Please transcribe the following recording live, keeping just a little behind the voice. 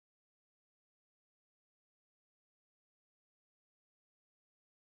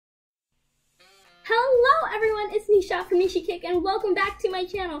Hello everyone, it's Nishicake from Nishicake and welcome back to my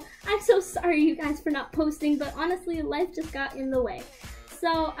channel. I'm so sorry you guys for not posting, but honestly life just got in the way.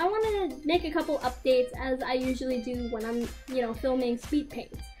 So I want to make a couple updates as I usually do when I'm, filming speed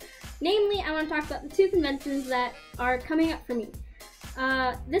paints. Namely, I want to talk about the two conventions that are coming up for me.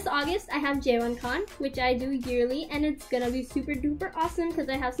 This August I have J1Con, which I do yearly, and it's gonna be super duper awesome because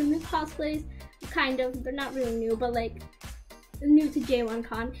I have some new cosplays, kind of, they're not really new, but like new to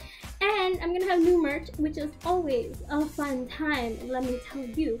J1Con. And I'm gonna have new merch, which is always a fun time, let me tell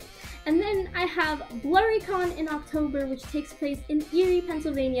you. And then I have BlurryCon in October, which takes place in Erie,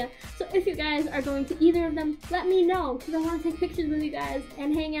 Pennsylvania. So if you guys are going to either of them, let me know, because I want to take pictures with you guys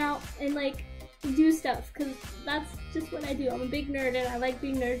and hang out and like do stuff, because that's just what I do. I'm a big nerd and I like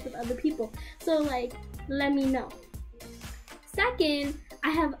being nerds with other people. So like, let me know. Second, I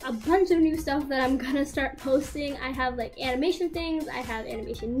have a bunch of new stuff that I'm gonna start posting. I have like animation things, I have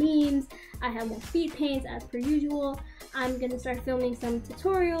animation memes, I have more speed paints as per usual. I'm gonna start filming some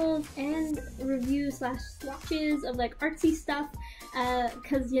tutorials and reviews slash swatches of like artsy stuff,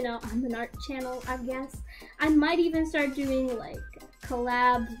 cause I'm an art channel, I guess. I might even start doing like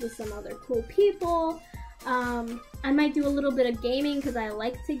collabs with some other cool people. I might do a little bit of gaming because I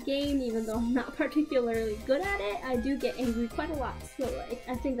like to game, even though I'm not particularly good at it. I do get angry quite a lot, so like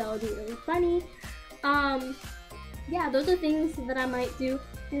I think that would be really funny. Yeah, those are things that I might do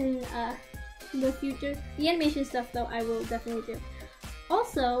in the future. The animation stuff though, I will definitely do.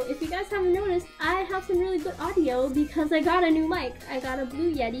 Also, if you guys haven't noticed, I have some really good audio because I got a new mic. I got a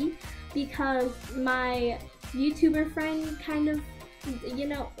Blue Yeti because my YouTuber friend kind of,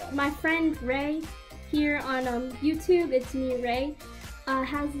 my friend Ray here on YouTube, it's me, Ray,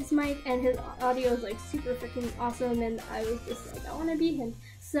 has this mic and his audio is like super freaking awesome, and I was just like, I want to be him.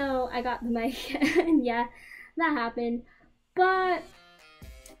 So I got the mic and yeah, that happened. But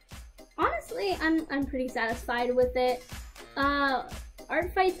honestly, I'm pretty satisfied with it.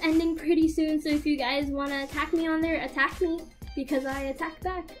 ARTFIGHT's ending pretty soon, so if you guys want to attack me on there, attack me, because I attack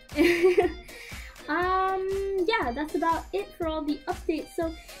back. Yeah, that's about it for all the updates.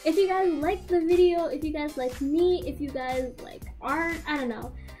 So if you guys like the video, if you guys like me, if you guys like art, I don't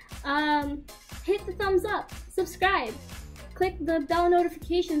know, hit the thumbs up, subscribe, click the bell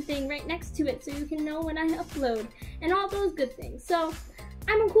notification thing right next to it so you can know when I upload, and all those good things. So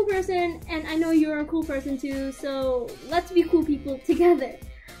I'm a cool person, and I know you're a cool person too, so let's be cool people together.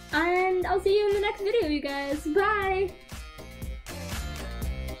 And I'll see you in the next video, you guys. Bye!